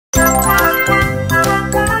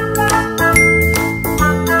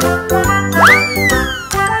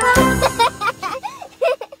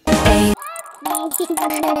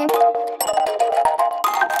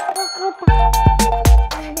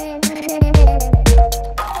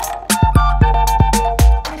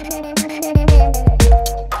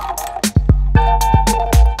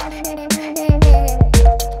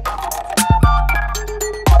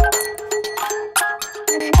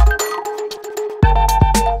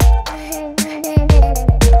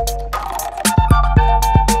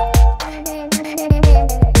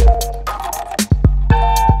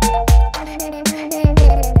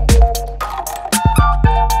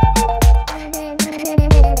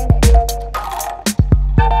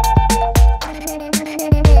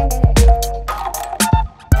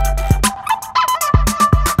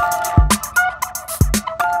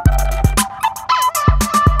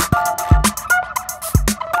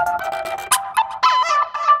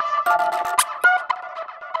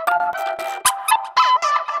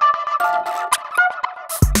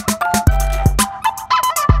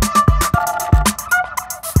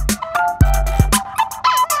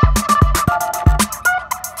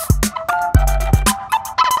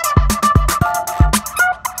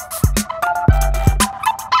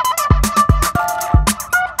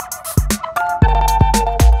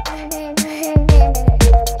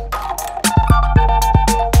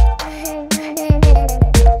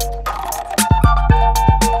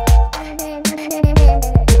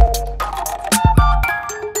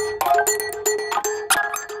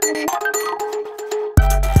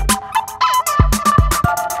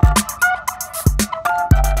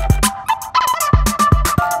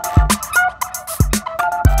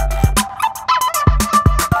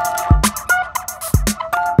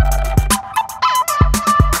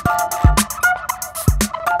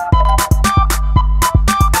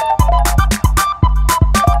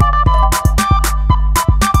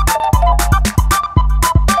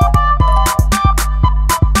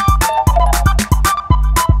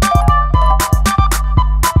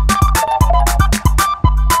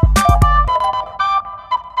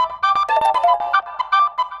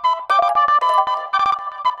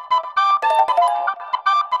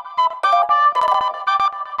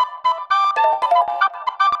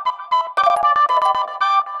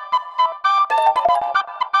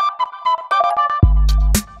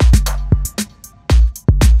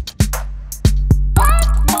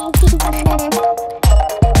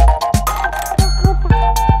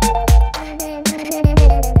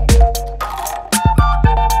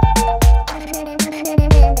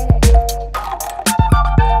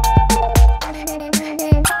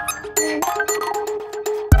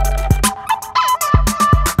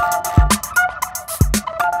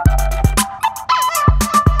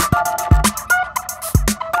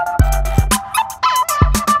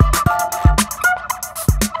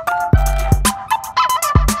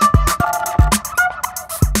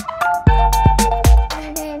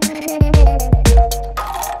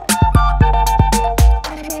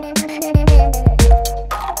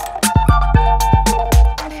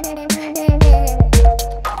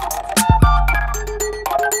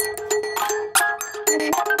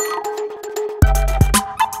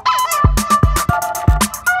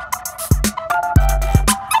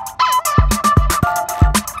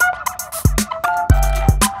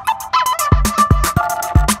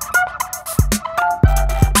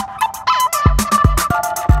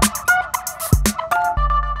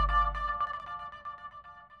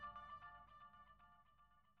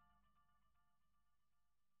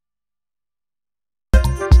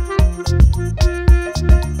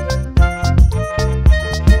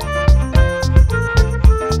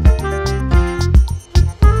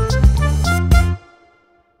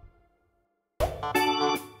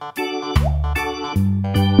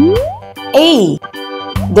A.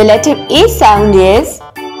 The letter A sound is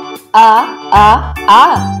A.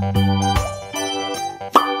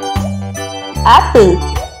 Apple.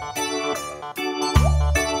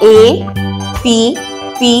 A-P-P-L-E.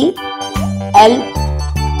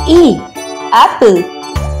 Apple.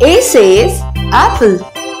 A says apple.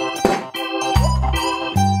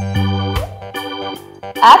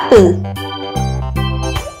 Apple.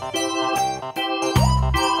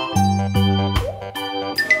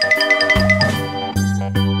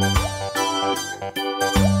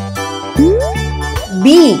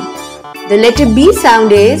 B. The letter B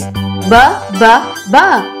sound is ba.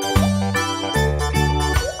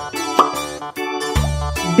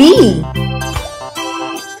 B.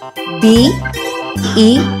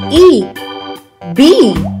 B-E-E.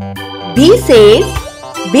 B. B says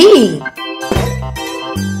B.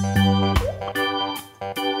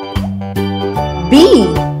 B.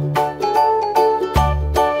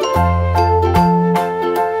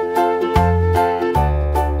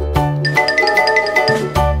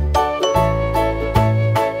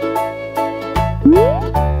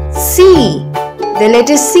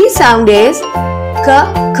 letter C sound is k,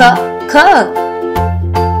 k, k.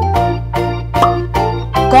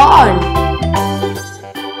 Corn.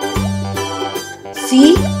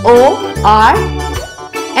 C-O-R-N.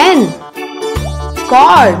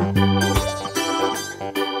 Corn.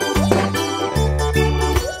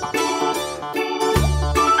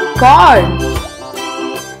 Corn.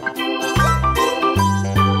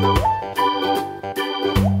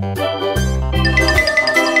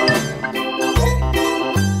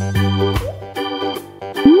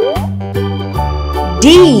 D.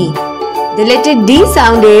 The letter D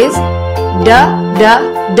sound is D, D,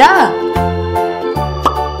 D.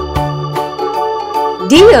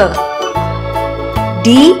 Deer.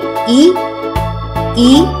 D-E-E-R.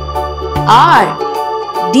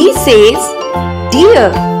 D says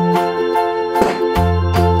deer.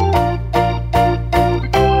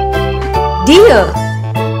 Deer.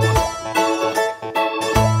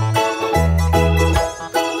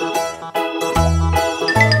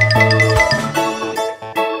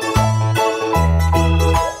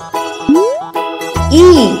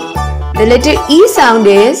 E. The letter E sound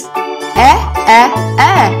is E, E, E.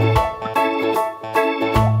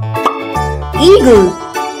 Eagle.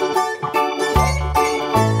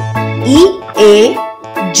 E-A-G-L-E.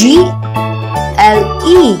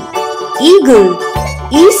 Eagle.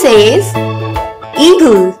 E says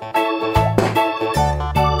eagle.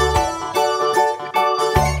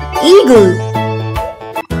 Eagle.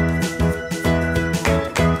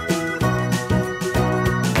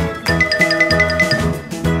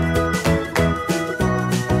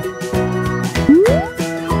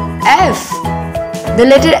 F. The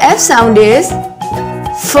letter F sound is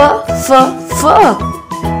F, F, F.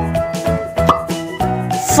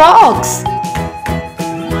 Fox.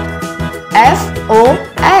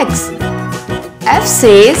 F-O-X. F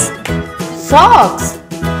says fox.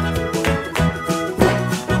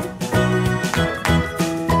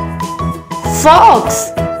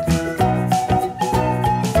 Fox.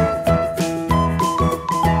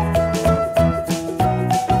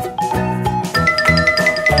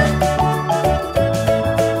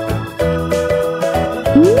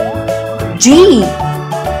 G.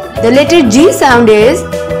 The letter G sound is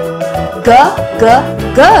G, G,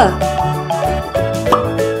 G.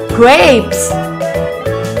 Grapes.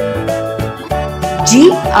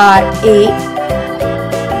 G-R-A-P-E-S.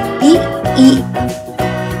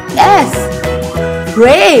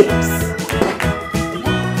 Grapes.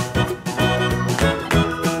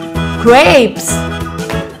 Grapes.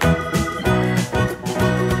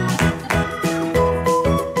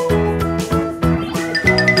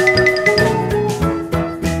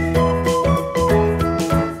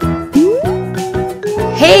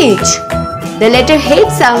 H. The letter H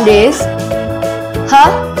sound is H,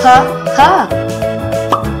 H, H.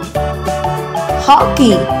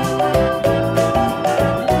 Hockey.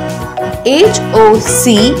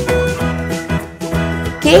 H-O-C-K-E-Y.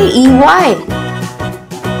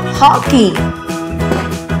 Hockey.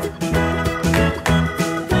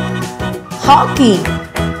 Hockey.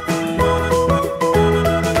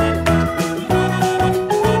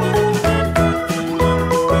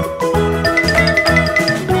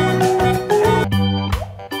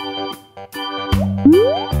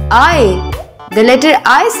 I. The letter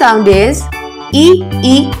I sound is E,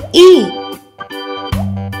 E, E.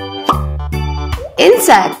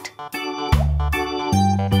 Insect.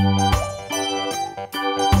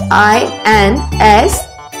 I-N-S-E-C-T.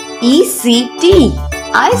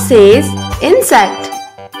 I says insect.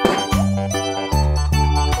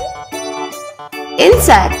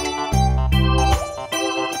 Insect.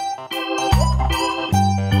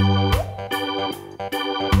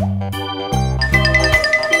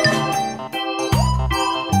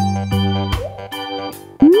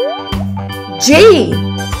 J.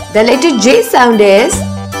 The letter J sound is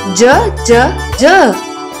J, J, J.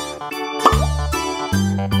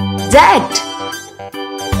 Jet.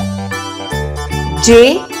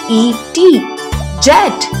 J-E-T.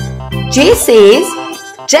 Jet. J says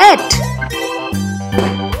jet.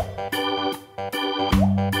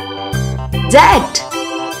 Jet.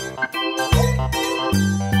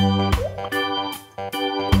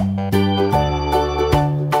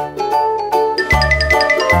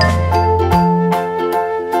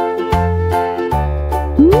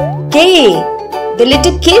 K. The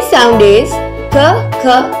letter K sound is K, K,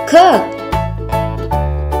 K.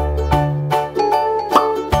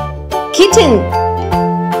 Kitten.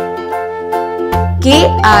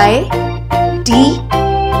 K-I-T-T-E-N.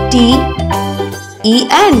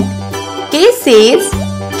 K says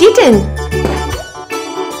kitten.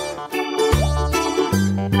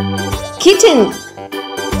 Kitten.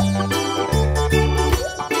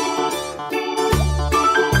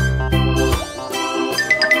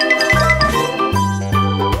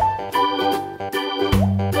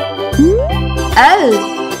 L.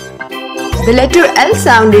 The letter L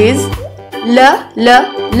sound is L, L,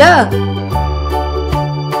 L.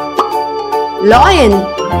 Lion.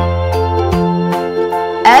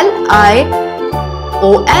 L-I-O-N.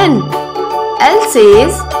 L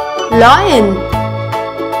says lion.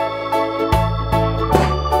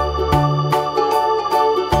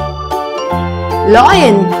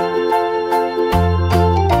 Lion.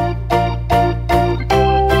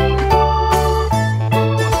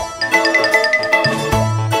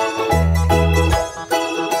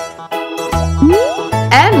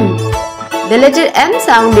 M. The letter M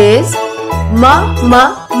sound is ma,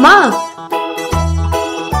 ma, ma.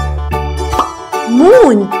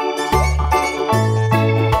 Moon.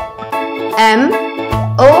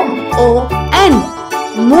 M-O-O-N.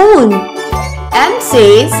 Moon. M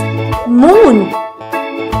says moon.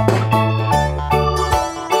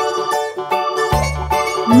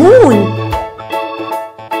 Moon.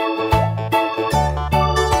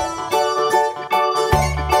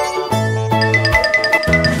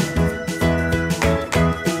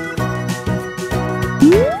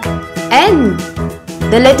 N.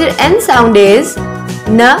 The letter N sound is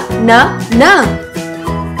na, na, na.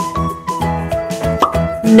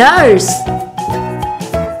 Nurse.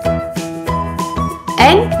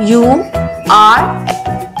 N-U-R-S-E.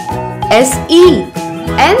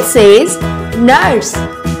 N says nurse.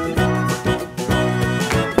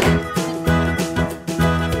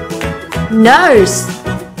 Nurse.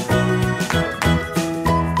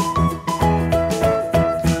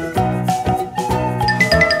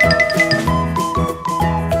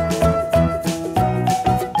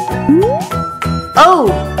 O.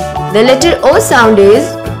 The letter O sound is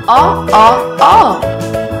O, O, O.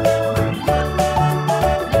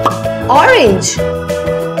 Orange.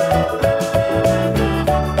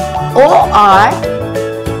 O-R-A-N-G-E.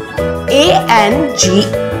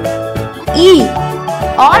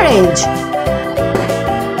 Orange.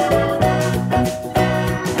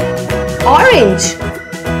 Orange.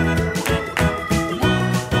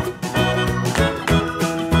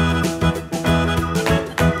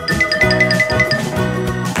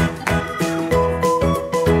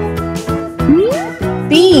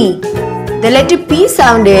 P. The letter P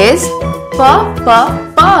sound is P, P,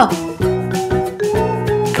 P.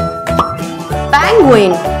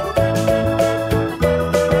 Penguin.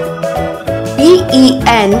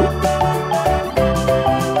 P-E-N-G-U-I-N.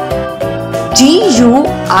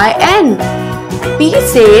 P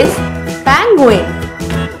says penguin.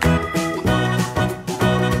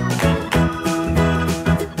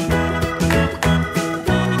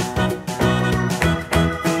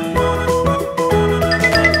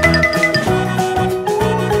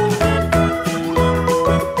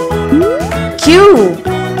 Q.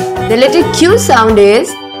 The letter Q sound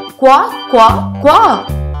is qua, qua, qua.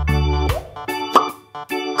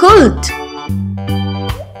 Quilt.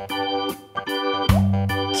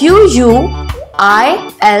 Q-U-I-L-T.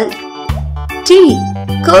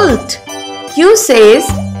 Quilt. Q says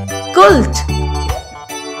quilt.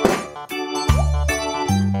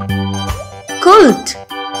 Quilt.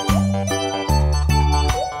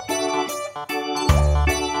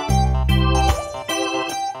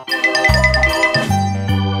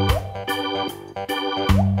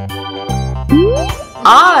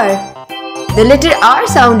 R. The letter R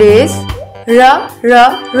sound is R,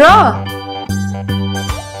 R, R.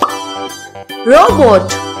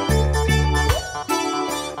 Robot.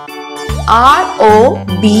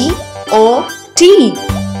 R-O-B-O-T.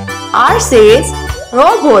 R says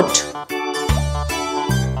robot.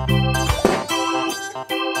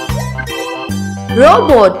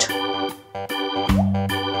 Robot.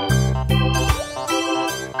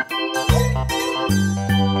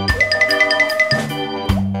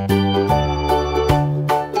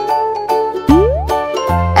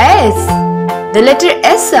 S. The letter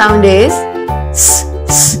S sound is S,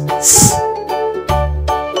 S, S.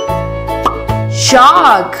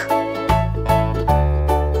 Shark.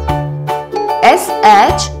 S-H-A-R-K.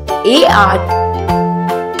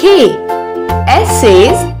 S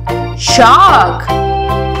says shark.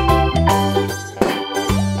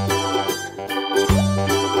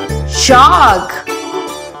 Shark.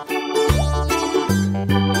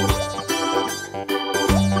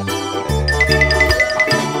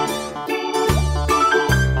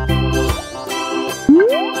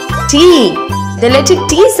 T. The letter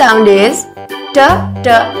T sound is T, T,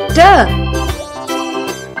 T.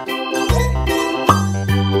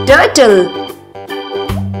 Turtle.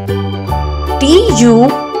 T-U-R-T-L-E.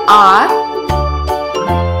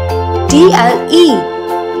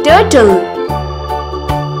 Turtle.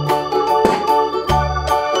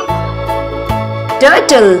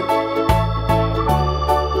 Turtle.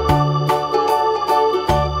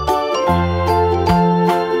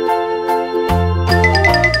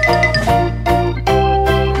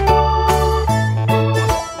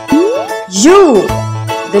 U.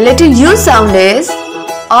 The letter U sound is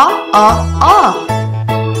A.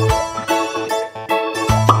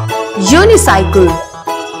 Unicycle.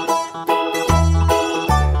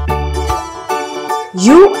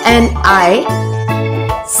 UNICYCLE.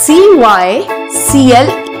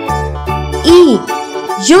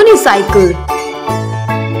 Unicycle.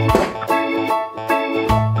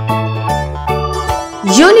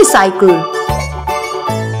 Unicycle.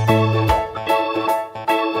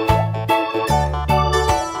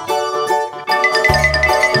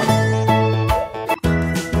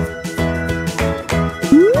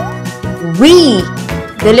 V.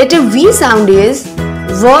 The letter V sound is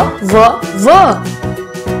V.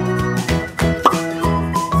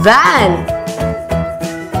 Van.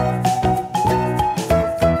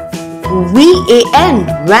 VAN.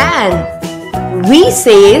 Van. V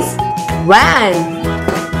says van.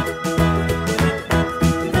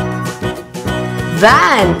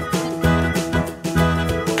 Van.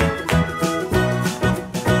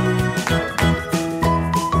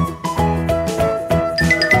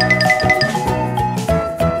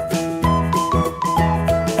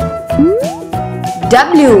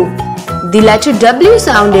 W. The letter W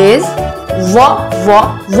sound is W.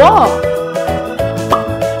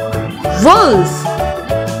 Wolf.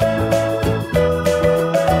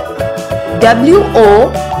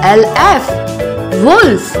 WOLF.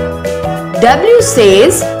 Wolf. W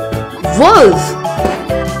says wolf.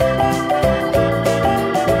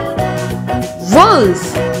 Wolf.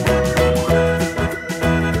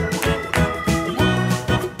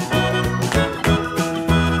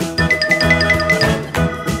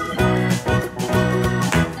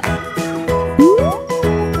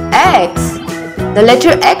 X. The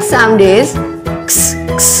letter X sound is X.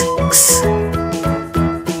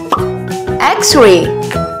 X-ray.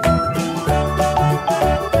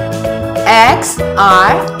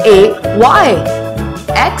 XRAY.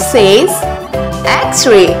 X says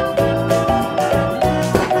X-ray.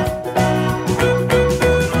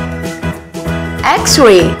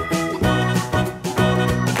 X-ray.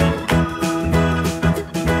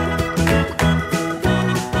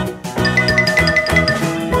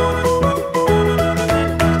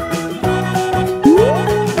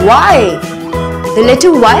 Y. The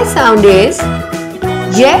letter Y sound is Y.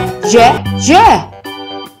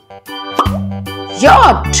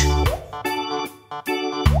 Yacht.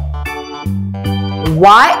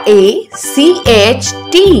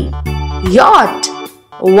 YACHT. Yacht.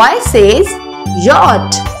 Y says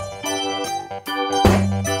yacht.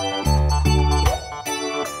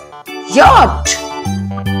 Yacht.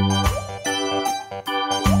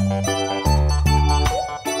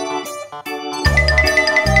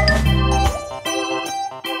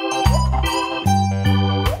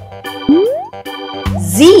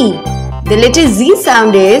 Z. The letter Z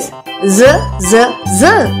sound is Z.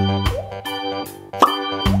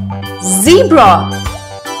 Zebra.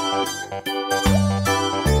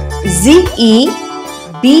 ZEBRA.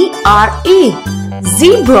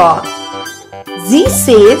 Zebra. Z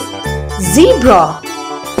says zebra.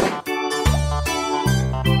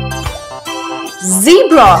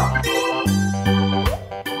 Zebra.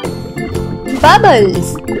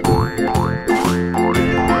 Bubbles.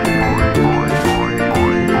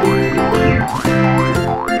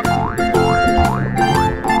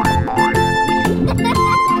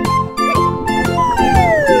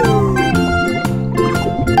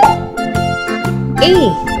 A.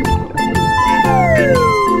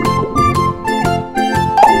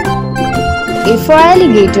 A for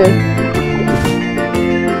alligator.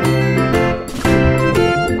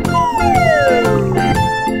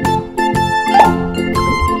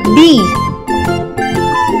 B.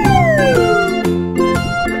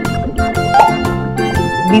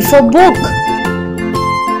 B for book.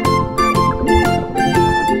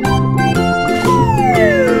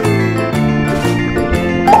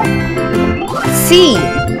 C.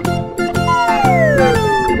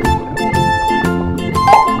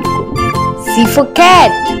 C for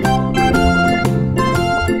cat.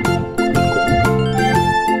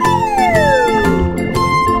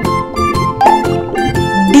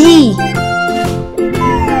 D.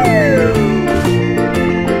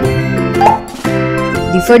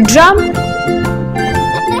 D for drum.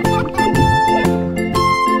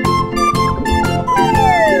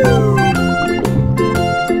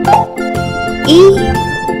 E.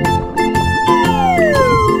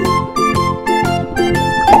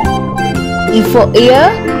 E for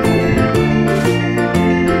ear.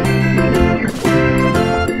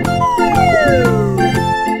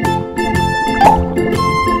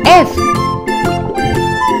 F.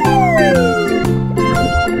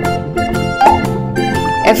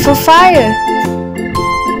 F for fire.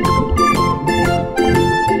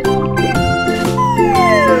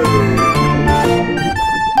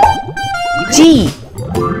 G.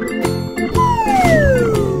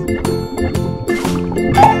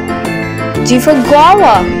 G for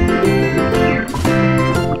guava.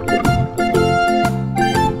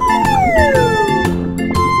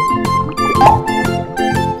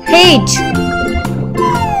 H.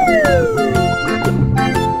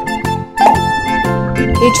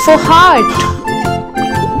 H for heart.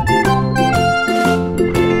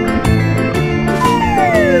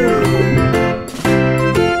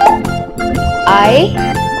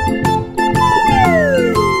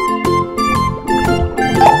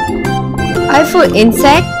 I for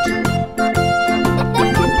insect.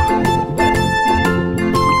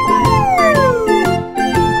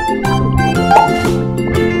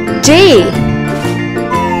 J.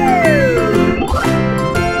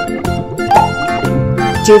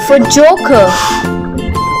 J for joker.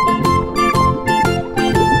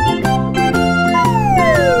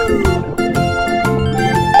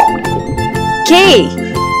 K.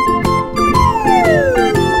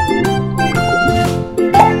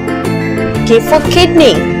 K for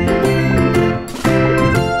kidney.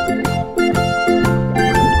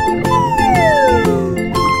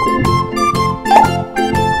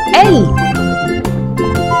 L.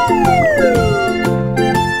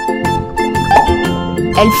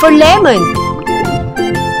 L for lemon.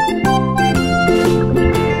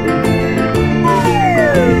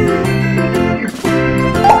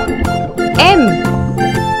 M.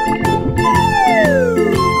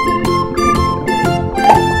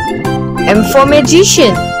 M for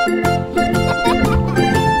magician.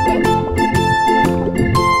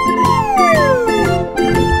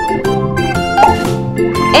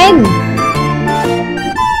 N.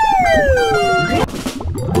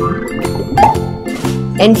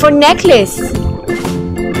 N for necklace.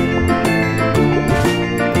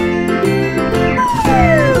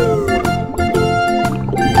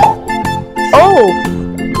 O.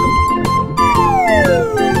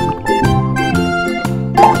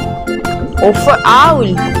 O for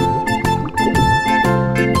owl.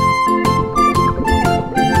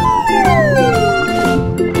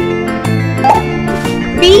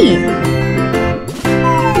 P.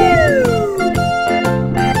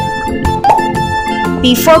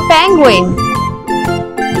 P for penguin.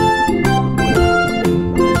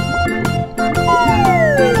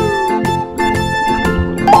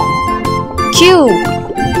 Q.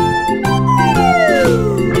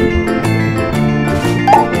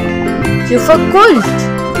 Q for quilt.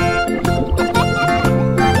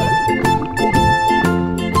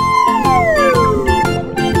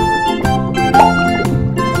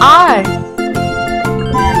 R.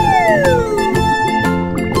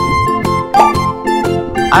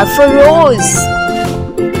 R for rose.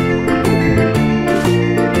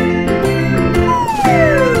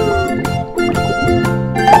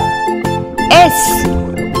 S.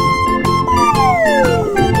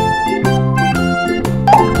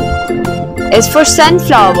 S for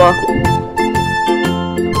sunflower.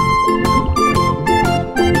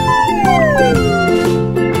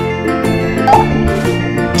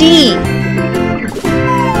 T.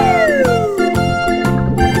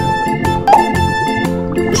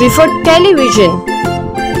 T for television.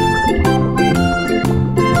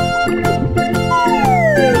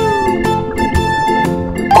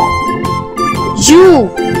 U.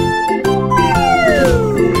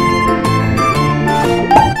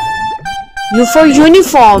 U for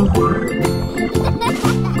uniform.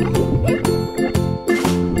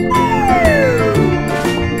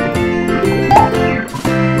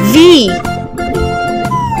 V.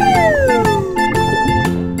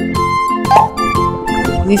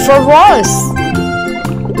 V for vase.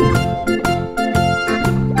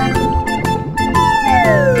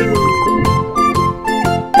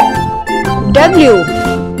 W.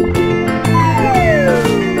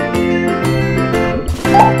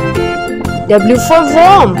 W for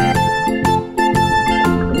worm.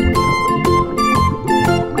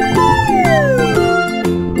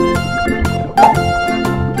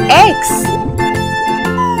 X.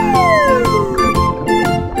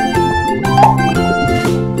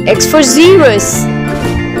 X for zeros.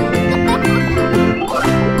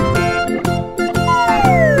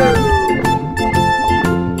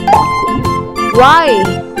 Y.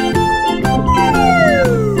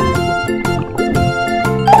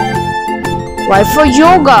 Y for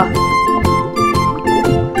yoga.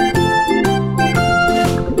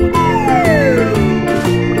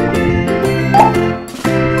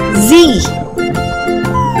 Z.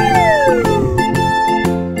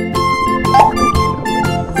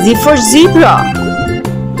 Z for zebra.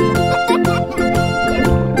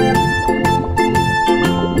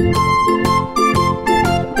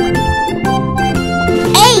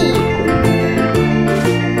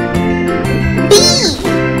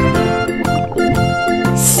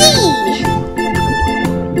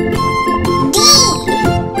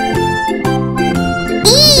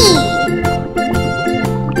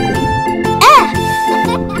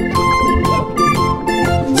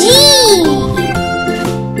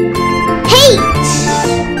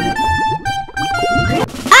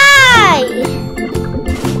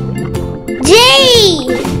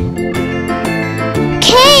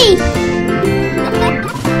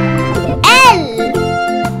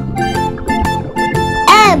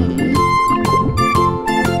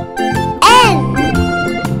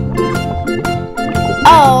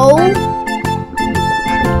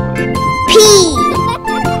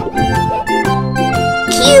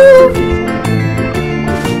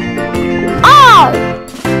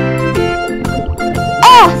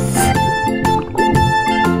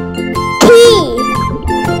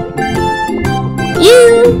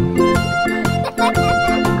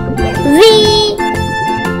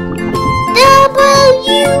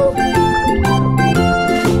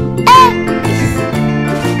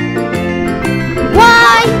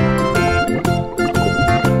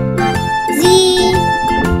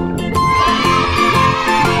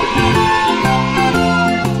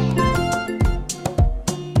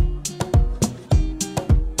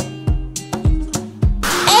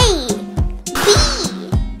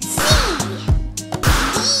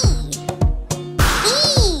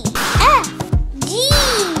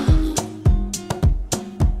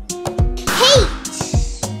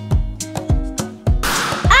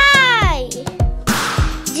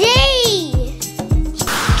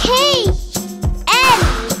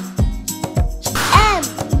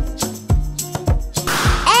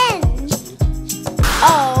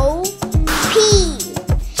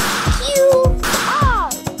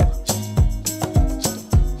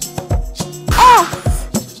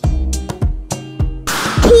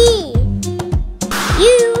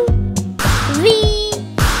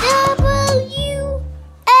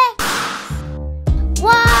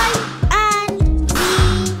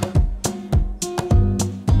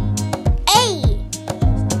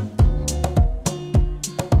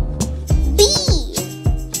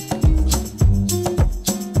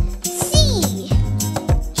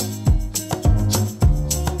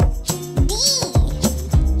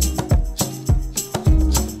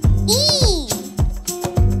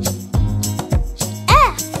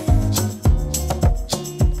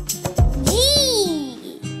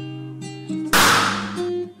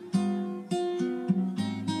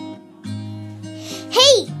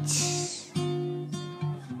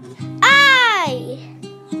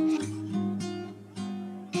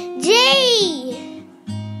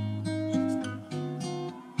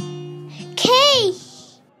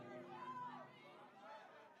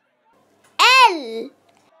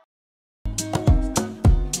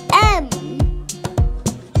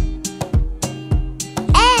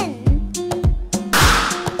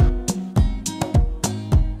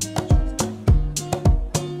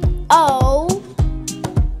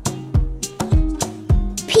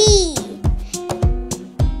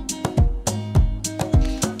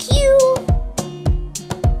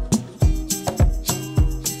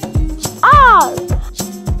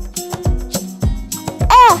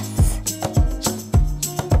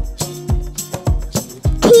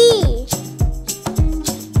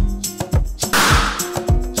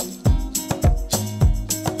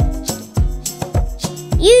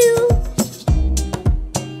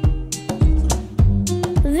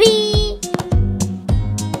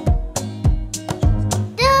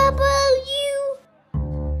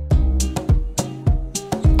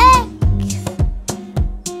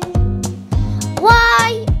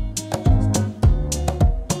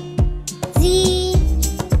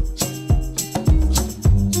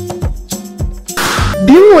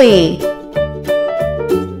 Blue A,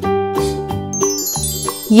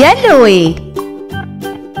 yellow A,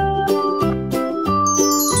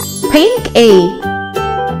 pink A,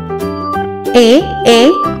 A.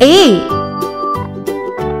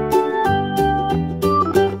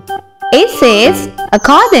 A says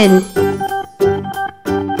accordion.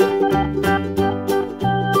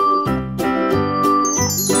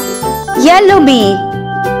 Yellow B,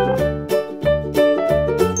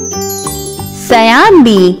 cyan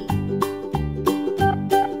B,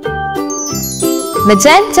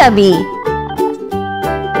 magenta B,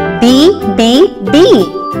 B.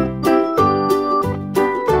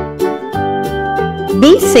 B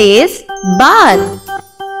says bath.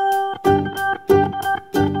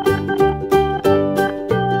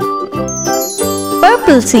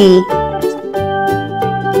 Purple C,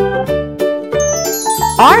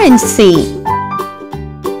 orange C,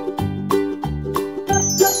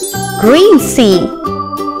 green C,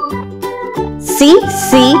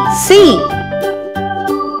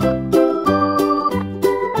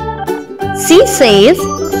 C says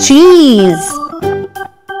cheese.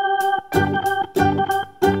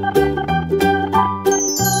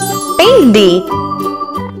 Pink D,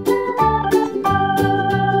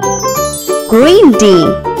 green D,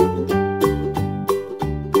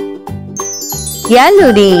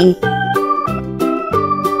 yellow D,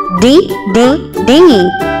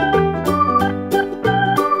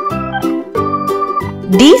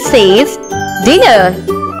 D says dinner.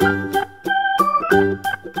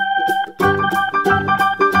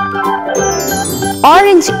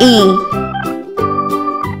 Orange E,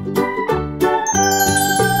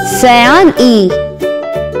 cyan E,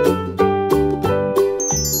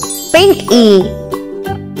 pink E,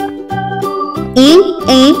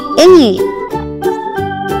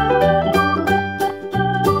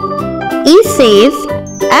 E says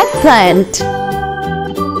eggplant.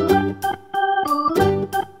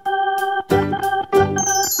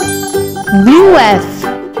 Blue F.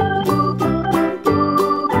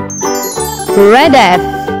 Red F.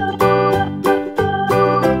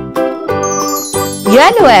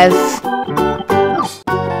 Yellow F.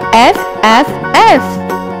 F, F, F.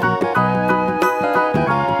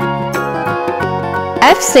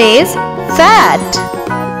 F says fat.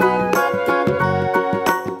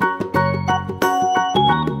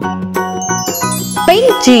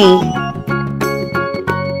 Pink G.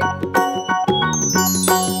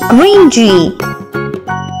 Green G.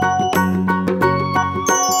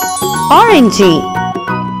 Orange G.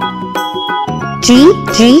 G,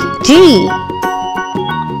 G, G.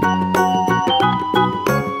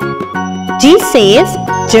 G says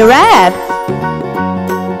giraffe.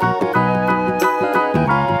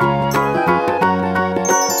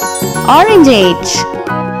 Orange H.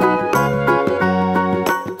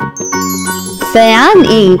 Cyan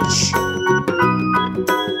H.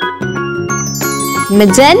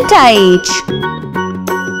 Magenta H.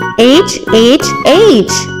 H, H,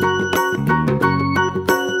 H.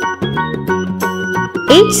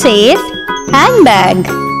 H says handbag.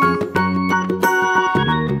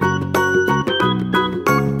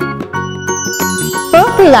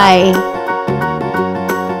 Purple eye.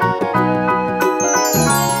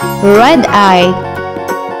 Red eye.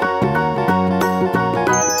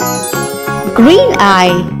 Green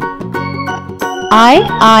eye.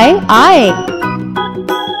 I.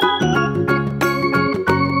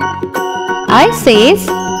 I says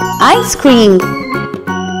ice cream.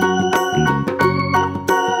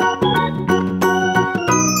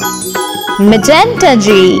 Magenta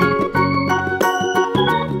G.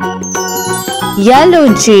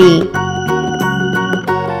 Yellow G.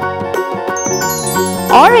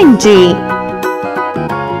 Orange G.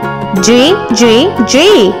 J, J,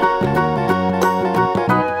 J.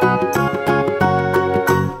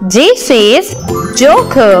 J says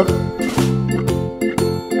joker.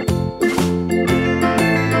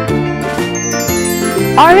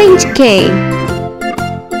 Orange K.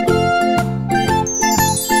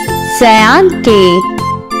 Cyan K.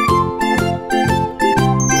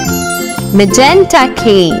 Magenta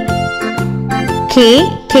K. K,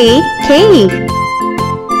 K, K.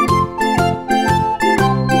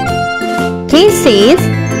 K says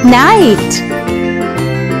night.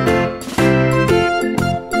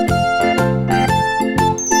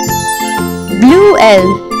 Blue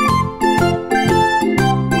L.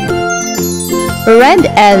 Red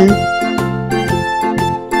L.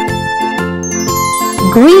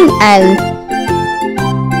 Green L.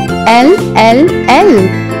 L, L, L.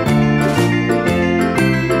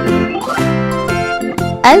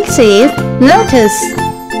 L says lotus.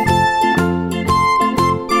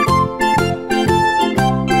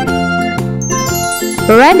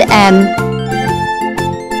 Red M.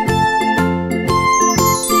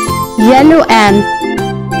 Yellow M.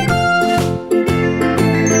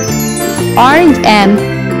 Orange M.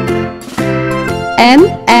 M,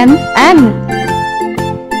 M, M.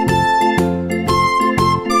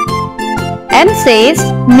 M says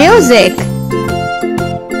music.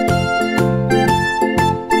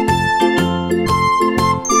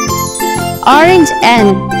 Orange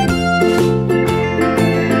N.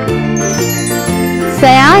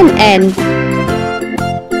 Cyan N.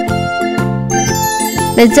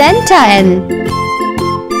 Magenta N.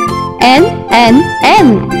 N, N,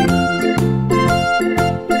 N.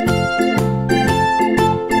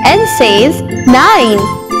 N says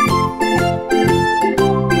 9.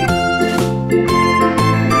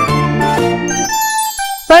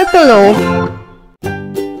 Purple O.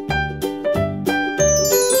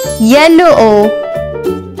 Yellow O.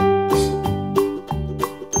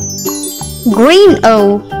 Green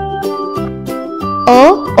O.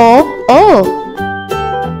 O, O, O.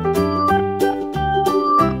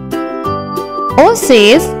 O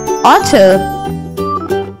says otter.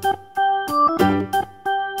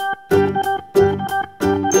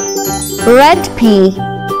 Red P.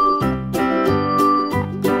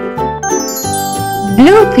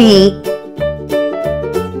 Blue P.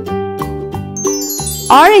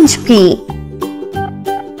 Orange P.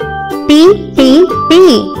 P, P, P.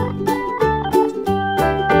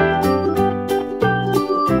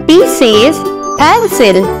 P says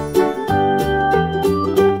pencil.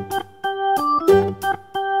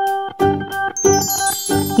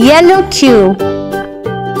 Yellow Q.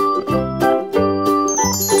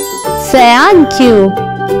 Cyan Q.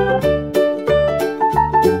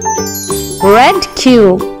 Red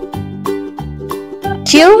Q.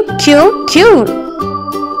 Q, Q, Q.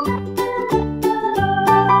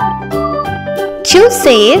 Q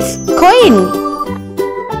says coin.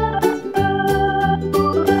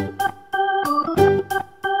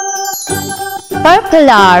 Purple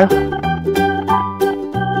R.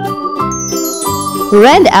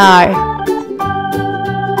 Red R.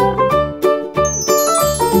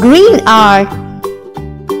 Green R.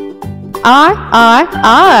 R, R,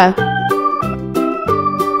 R.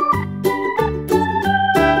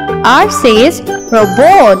 R says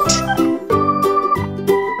robot.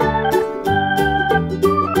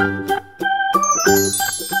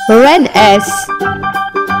 Red S.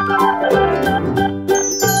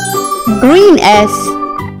 Green S.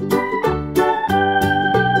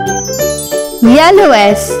 Yellow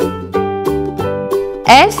S.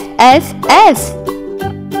 S, S, S.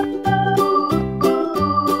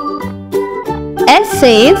 S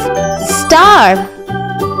says star.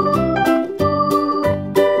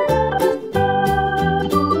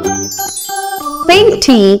 Pink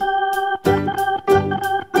T.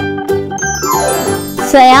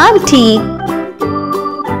 Cyan T.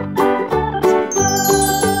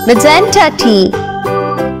 Magenta T.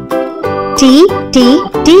 T, T,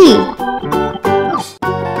 T.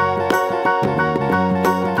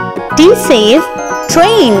 T says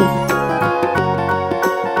train.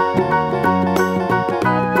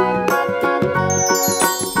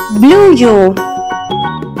 Blue U.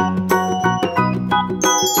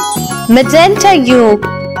 Magenta U.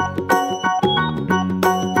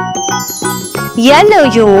 Yellow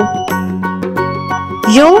U.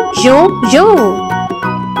 U, U, U.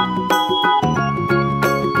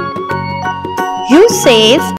 U says